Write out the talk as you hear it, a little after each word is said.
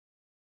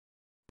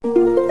Hi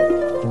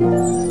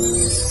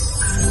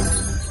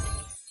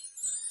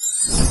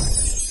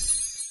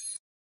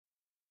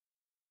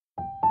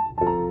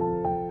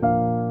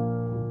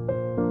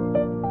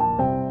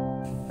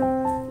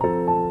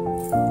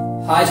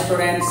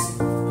students,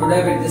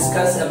 today we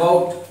discuss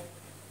about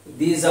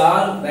these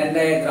are Venn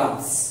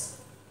diagrams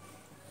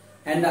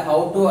and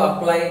how to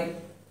apply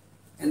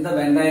in the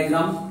Venn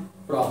diagram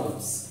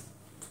problems.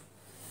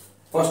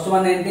 First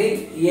one enti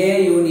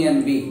A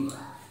union B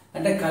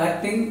అంటే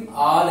collecting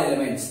all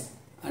elements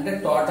అంటే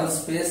total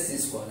space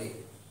తీసుకోవాలి.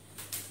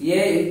 A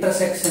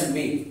intersection B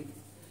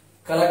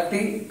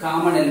collecting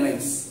common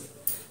elements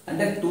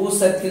అంటే two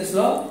circles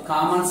లో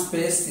common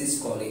space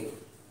తీసుకోవాలి.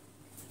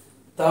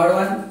 Third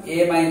one A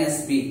minus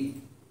B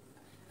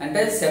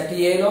అంటే set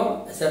A లో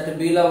set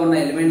B లో ఉన్న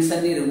ఎలిమెంట్స్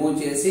అన్ని రిమూవ్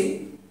చేసి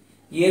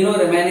A లో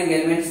రిమైనింగ్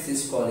ఎలిమెంట్స్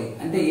తీసుకోవాలి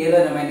అంటే A లో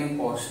రిమైనింగ్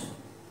పోర్షన్.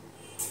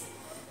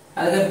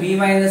 అలాగే B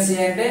minus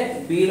A అంటే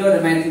B లో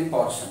remaining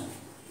portion.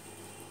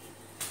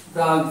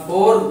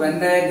 Four Venn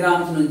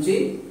diagrams నుంచి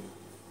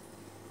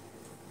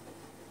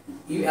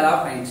ఇవి ఎలా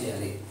ఫైండ్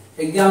చేయాలి.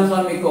 ఎగ్జామ్స్ లో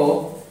మీకు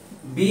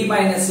B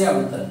minus A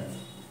అడుగుతారు.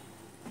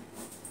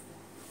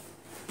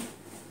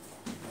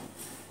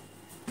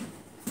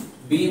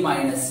 B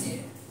minus A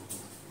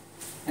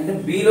అంటే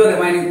B లో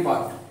రిమైనింగ్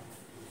పార్ట్.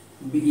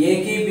 A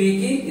కి B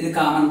కి ఇది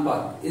కామన్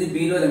పార్ట్, ఇది B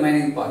లో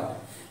రిమైనింగ్ పార్ట్.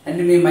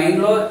 అంటే మీ మైండ్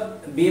లో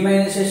B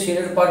minus A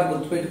shaded part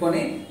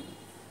గుర్తుపెట్టుకొని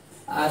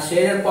ఆ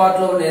షేడెడ్ పార్ట్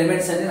లో ఉన్న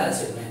ఎలిమెంట్స్ అన్ని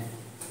రాసేయండి.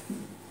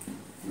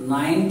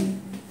 9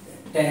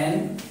 10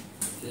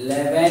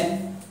 11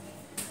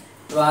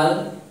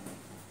 12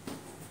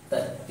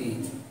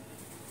 13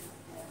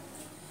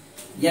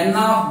 n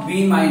of B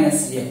minus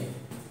A.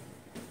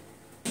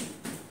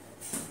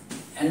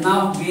 n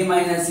of B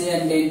minus A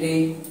అంటే ఏంటి?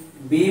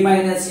 B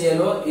minus A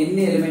లో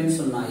ఎన్ని ఎలిమెంట్స్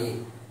ఉన్నాయి?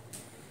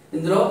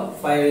 ఇందులో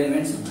 5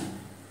 ఎలిమెంట్స్ ఉన్నాయి.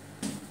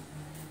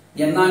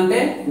 n అంటే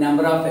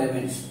నెంబర్ ఆఫ్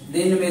ఎలిమెంట్స్.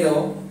 దీన్ని మీరు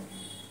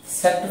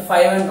సెట్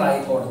 5 అని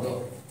రాయకూడదు,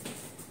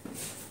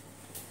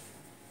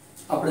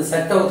 అప్పుడు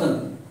సెట్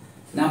అవుతుంది.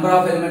 నెంబర్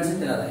ఆఫ్ ఎలిమెంట్స్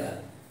అంటే ఇలా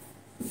రాయాలి.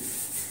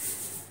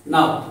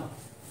 Now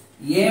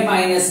A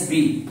minus B.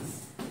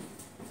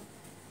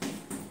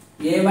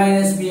 A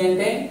minus B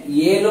అంటే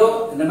A లో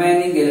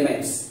రిమైనింగ్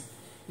ఎలిమెంట్స్.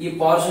 ఈ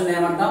పోర్షన్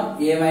ఏమంటాం?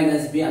 A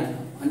minus B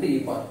అంటాం, అంటే ఈ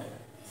part.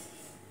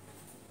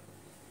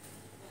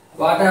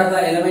 What are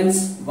the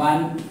elements?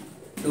 1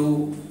 2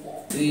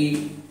 3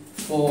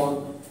 4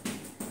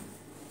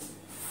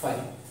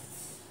 5.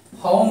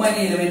 How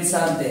many elements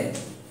are there?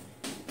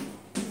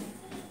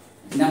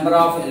 Number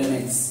of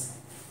elements.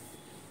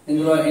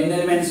 ఇందులో ఎన్ని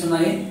ఎలిమెంట్స్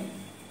ఉన్నాయి?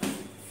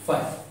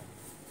 5.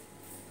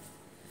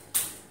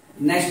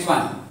 Next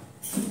one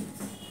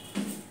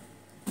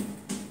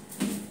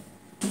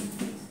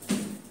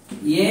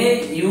A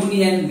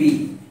union B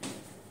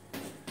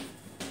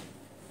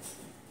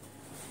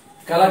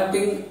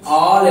collecting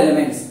all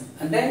elements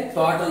అంటే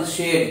టోటల్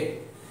షేడ్.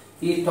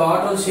 ఈ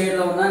టోటల్ షేడ్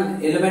లో ఉన్న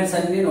ఎలిమెంట్స్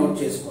అన్ని నోట్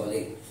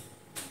చేసుకోవాలి.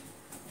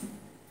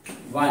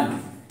 1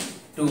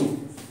 2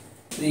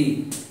 3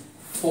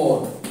 4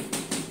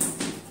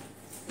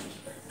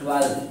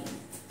 12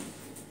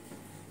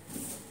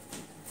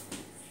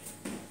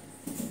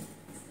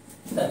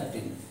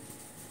 13.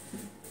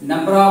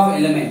 Number of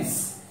elements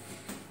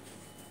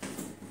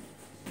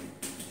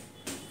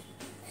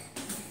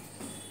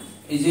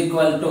is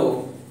equal to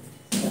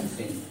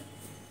 13.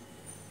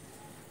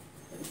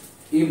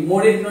 ఈ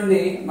మూడింటి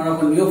నుండి మనం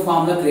ఒక న్యూ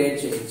ఫార్ములా క్రియేట్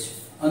చేయొచ్చు.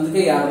 అందుకే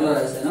ఈ ఆర్డర్లో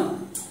రాశాను.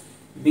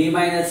 B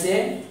minus A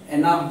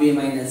n of B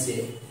minus A,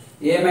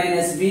 A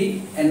minus B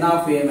n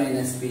of A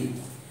minus B,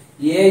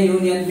 A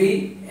union B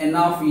n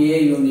of A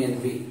union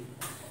B.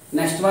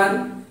 Next one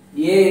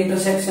A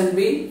intersection B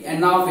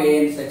n of A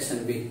intersection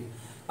B.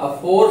 ఆ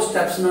 4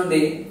 steps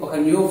నుండి ఒక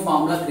new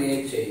formula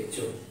create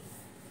చేయొచ్చు.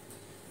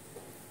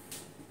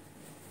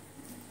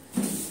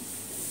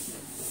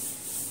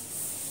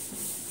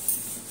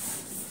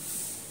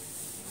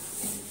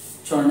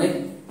 చూడండి,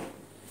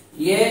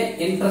 A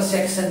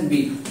intersection B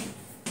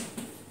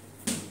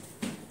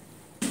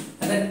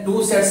అంటే 2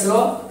 sets లో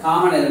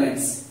common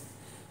elements.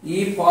 ఈ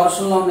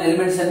portion లో ఉన్న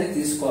ఎలిమెంట్స్ అన్ని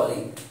తీసుకోవాలి.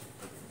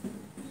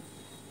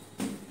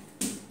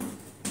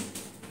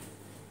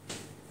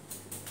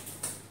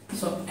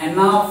 So n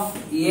of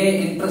A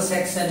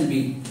intersection B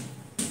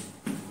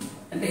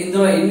అంటే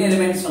ఇందులో ఎన్ని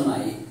ఎలిమెంట్స్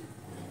ఉన్నాయి?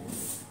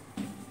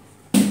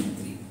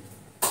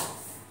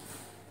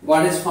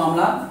 What is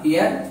formula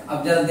here?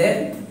 Observe there.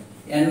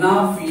 n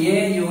of A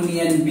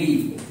union B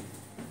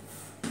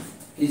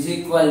is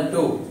equal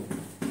to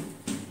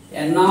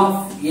n of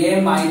A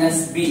minus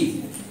B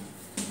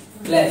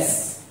plus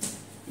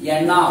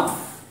n of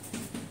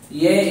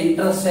A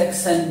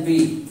intersection B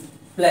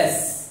plus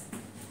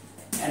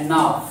n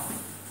of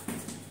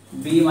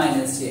B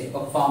minus A.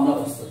 ఒక formula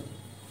వస్తుంది.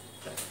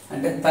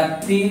 అంటే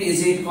 13 is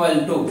equal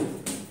to,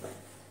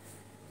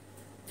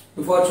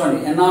 before చూడండి,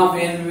 n of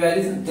A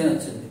value 13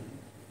 వచ్చింది.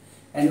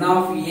 n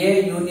of A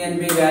union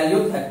B value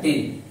 13,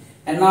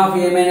 n of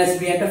A minus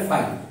B అంటే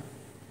 5,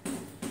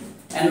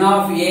 n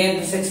of A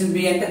intersection B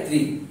అంటే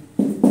 3,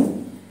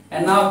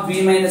 n of B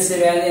minus A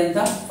value ఎంత?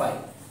 5.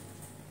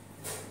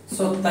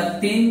 So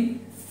 13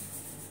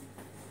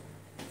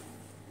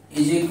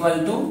 is equal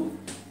to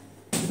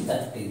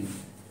 13.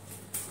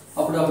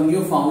 అప్పుడు ఒక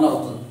new formula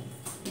అవుతుంది.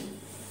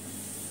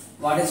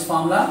 What is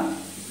formula?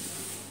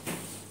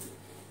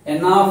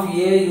 n of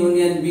a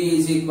union b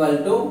is equal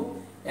to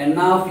n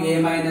of a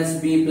minus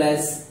b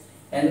plus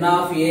n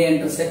of a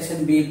intersection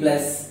b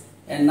plus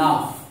n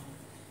of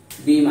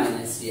b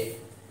minus a.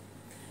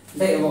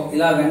 అంటే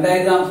ఇలా Venn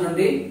diagrams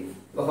నుండి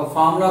ఒక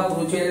formula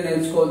prove చేయడం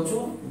నేర్చుకోవచ్చు.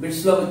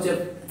 Bits లో వచ్చే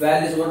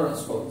values కూడా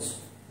రాసుకోవచ్చు.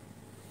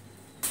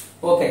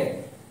 ఓకే,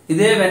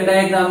 ఇదే వెన్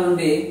డయాగ్రామ్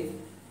నుండి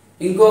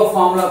ఇంకో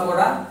ఫార్ములా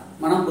కూడా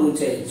మనం ప్రూవ్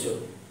చేయొచ్చు.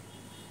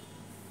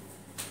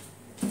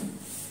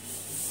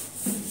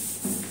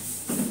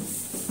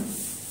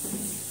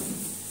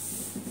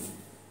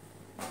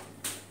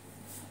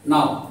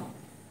 Now,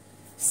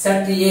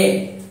 set A.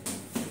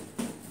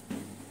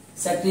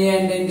 Set A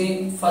అంటే ఏంటి?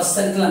 ఫస్ట్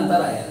సర్కిల్ అంతా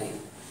రాయాలి.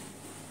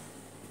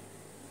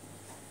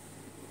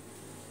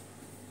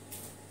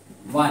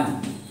 1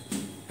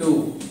 2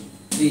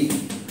 3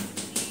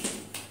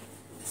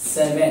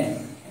 7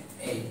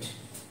 8.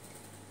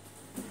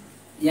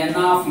 n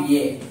of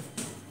A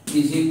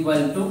is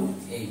equal to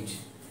 8.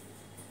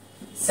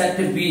 Set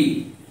B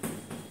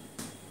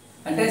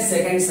అంటే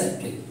సెకండ్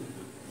సర్కిల్.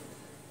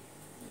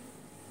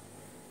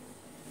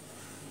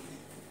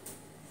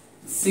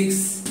 6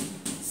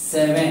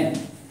 7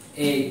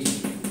 8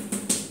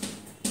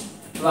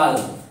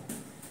 12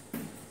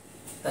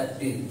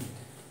 13.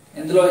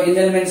 ఇందులో ఎన్ని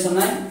ఎలిమెంట్స్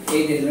ఉన్నాయి?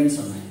 8 ఎలిమెంట్స్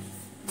ఉన్నాయి.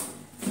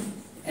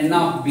 n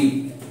of B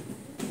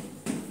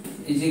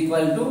is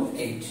equal to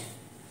 8.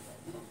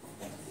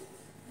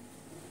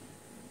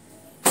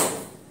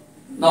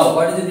 Now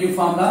what is the new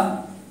formula?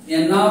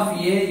 n of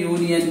A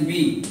union B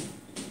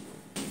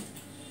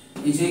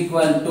is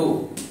equal to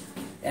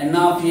n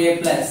of A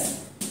plus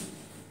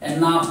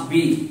n of B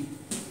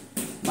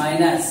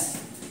minus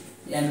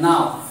n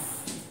of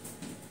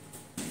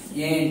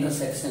A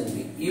intersection B.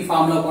 ఈ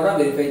formula కూడా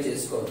verify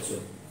చేసుకోవచ్చు.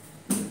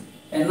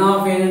 n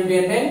of A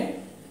అంటే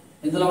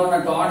ఇందులో ఉన్న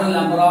total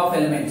number of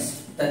elements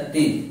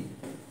 13.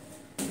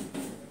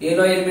 A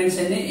లో elements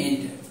ఎన్ని?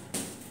 8.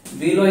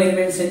 B లో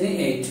elements ఎన్ని?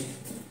 8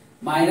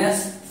 minus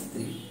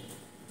 3.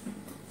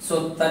 So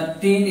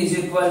 13 is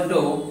equal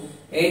to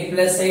 8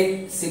 plus 8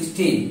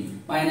 16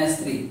 minus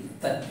 3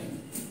 13.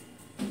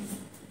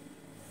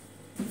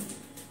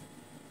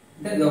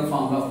 అంటే ఇది ఒక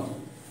ఫార్ములా అవుతుంది.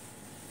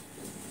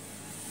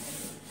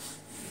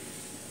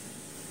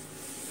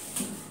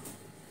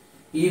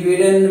 ఈ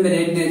వీడియోని మీరు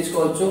ఏం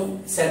నేర్చుకోవచ్చు?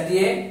 Set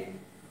A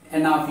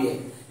n of A,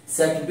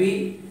 set B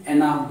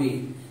n of B,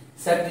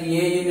 set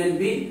A union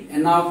B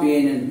n of A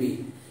union B,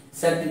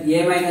 set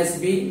A minus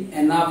B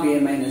n of A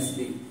minus B,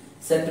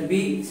 set B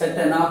set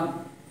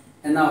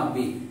n of B.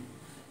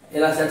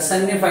 ఇలా sets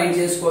అన్ని find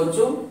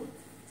చేసుకోవచ్చు.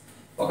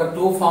 ఒక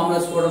 2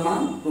 formulas కూడా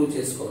మనం prove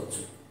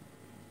చేసుకోవచ్చు.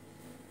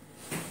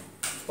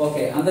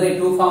 Okay, అందరూ ఈ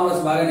 2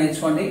 formulas బాగా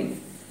నేర్చుకోండి.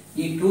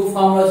 ఈ 2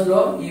 ఫార్ములాస్ లో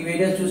ఈ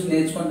వీడియో చూసి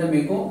నేర్చుకుంటే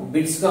మీకు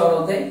బిట్స్ కవర్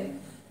అవుతాయి,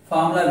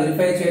 ఫార్ములా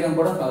వెరిఫై చేయడం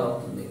కూడా కవర్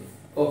అవుతుంది.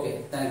 Okay,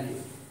 thank you.